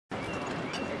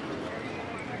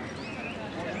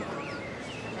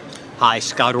Hi,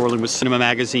 Scott Orlin with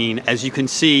CINEMA-Magazin. As you can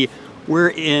see, we're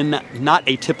in not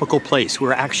a typical place.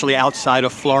 We're actually outside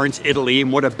of Florence, Italy,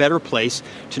 and what a better place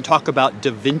to talk about Da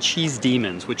Vinci's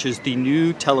Demons, which is the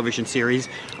new television series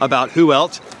about who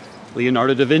else?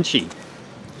 Leonardo da Vinci.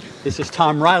 This is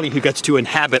Tom Riley, who gets to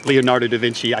inhabit Leonardo da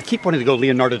Vinci. I keep wanting to go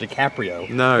Leonardo DiCaprio.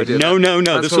 No.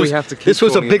 This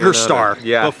was a bigger star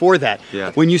before that.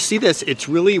 Yeah. When you see this, it's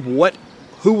really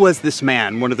who was this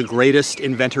man? One of the greatest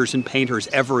inventors and painters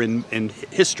ever in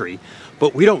history.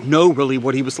 But we don't know really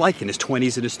what he was like in his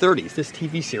 20s and his 30s. This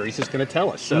TV series is going to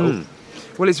tell us. So.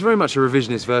 Well, it's very much a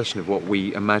revisionist version of what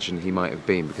we imagine he might have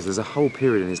been, because there's a whole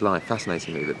period in his life,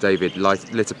 fascinatingly, that David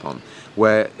lit upon,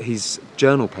 where his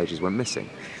journal pages went missing.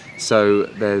 So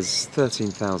there's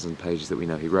 13,000 pages that we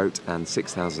know he wrote, and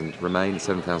 6,000 remain,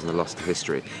 7,000 are lost to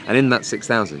history. And in that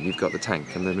 6,000, you've got the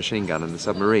tank and the machine gun and the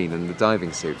submarine and the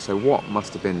diving suit. So what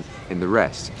must have been in the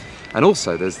rest? And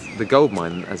also there's the gold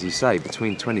mine, as you say,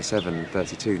 between 27 and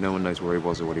 32, no one knows where he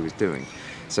was or what he was doing.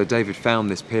 So David found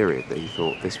this period that he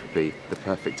thought this would be the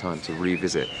perfect time to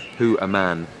revisit who a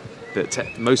man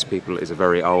that most people is a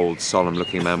very old,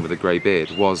 solemn-looking man with a grey beard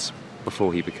was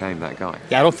before he became that guy.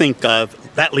 Yeah, I don't think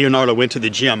that Leonardo went to the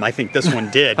gym. I think this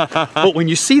one did. But when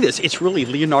you see this, it's really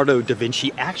Leonardo da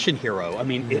Vinci action hero. I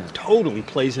mean, it totally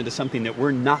plays into something that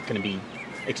we're not going to be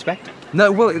expecting.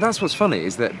 No, well, that's what's funny,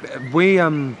 is that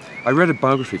I read a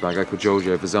biography by a guy called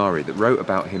Giorgio Vasari that wrote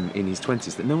about him in his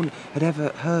 20s, that no one had ever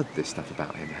heard this stuff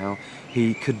about him, how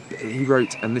he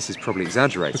wrote, and this is probably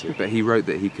exaggerated, but he wrote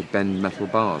that he could bend metal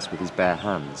bars with his bare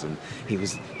hands, and he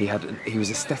was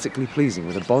aesthetically pleasing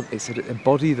with a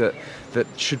body that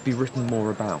should be written more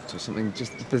about, or something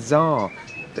just bizarre.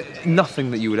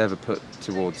 Nothing that you would ever put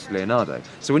towards Leonardo.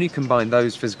 So when you combine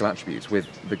those physical attributes with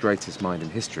the greatest mind in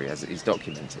history as it is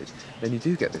documented, then you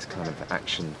do get this kind of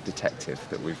action detective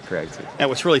that we've created. And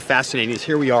what's really fascinating is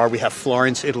here we are, we have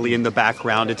Florence, Italy in the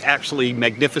background. It's actually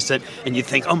magnificent, and you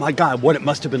think, oh my God, what it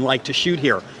must have been like to shoot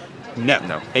here.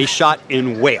 No. A shot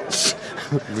in Wales.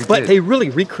 But they really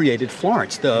recreated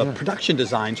Florence. The production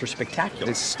designs are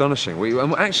spectacular. It's astonishing. We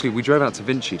drove out to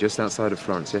Vinci just outside of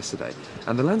Florence yesterday,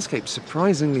 and the landscape's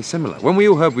surprisingly similar. When we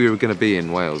all heard we were going to be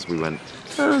in Wales, we went,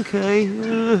 okay,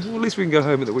 well, at least we can go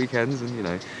home at the weekends,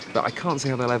 and but I can't see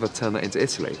how they'll ever turn that into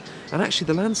Italy. And actually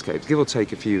the landscape, give or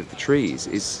take a few of the trees,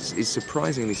 is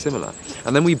surprisingly similar.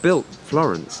 And then we built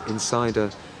Florence inside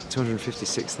a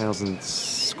 256,000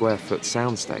 square foot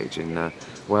soundstage in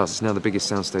Wales. It's now the biggest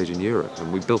soundstage in Europe,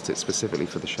 and we built it specifically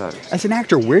for the show. As an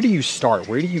actor, where do you start?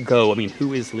 Where do you go? I mean,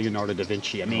 who is Leonardo da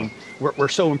Vinci? I mean, we're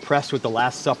so impressed with The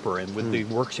Last Supper and with the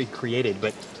works he created,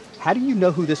 but how do you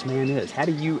know who this man is? How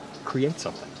do you create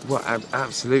something? Well,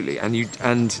 absolutely,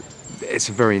 and it's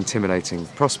a very intimidating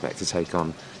prospect to take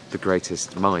on the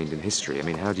greatest mind in history. I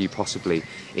mean, how do you possibly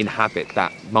inhabit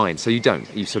that mind? So you don't.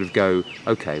 You sort of go,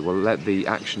 okay, well, let the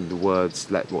action, the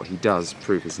words, let what he does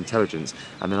prove his intelligence,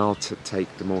 and then I'll take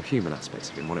the more human aspects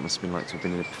of him, what it must have been like to have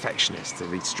been a perfectionist,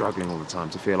 to be struggling all the time,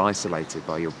 to feel isolated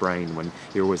by your brain when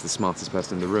you're always the smartest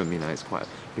person in the room. It's quite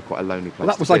a lonely place. Well,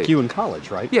 that was like you in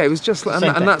college, right? Yeah, it was just, and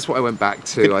that's what I went back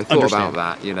to. I thought about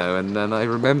that, and then I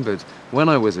remembered when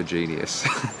I was a genius.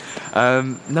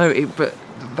 But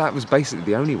that was basically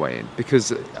the only way in,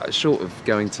 because short of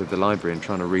going to the library and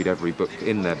trying to read every book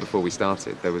in there before we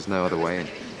started, there was no other way in.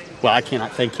 Well, I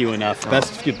cannot thank you enough.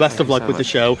 Best of luck with the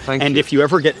show. Thank you. If you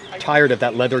ever get tired of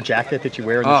that leather jacket that you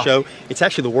wear in the show, it's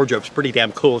actually, the wardrobe's pretty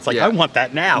damn cool. It's like, I want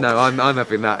that now. No, I'm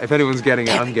having that. If anyone's getting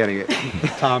it, I'm getting it.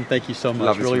 Tom, thank you so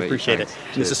much. Really appreciate it.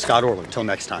 And this is Scott Orlin. Until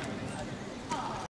next time.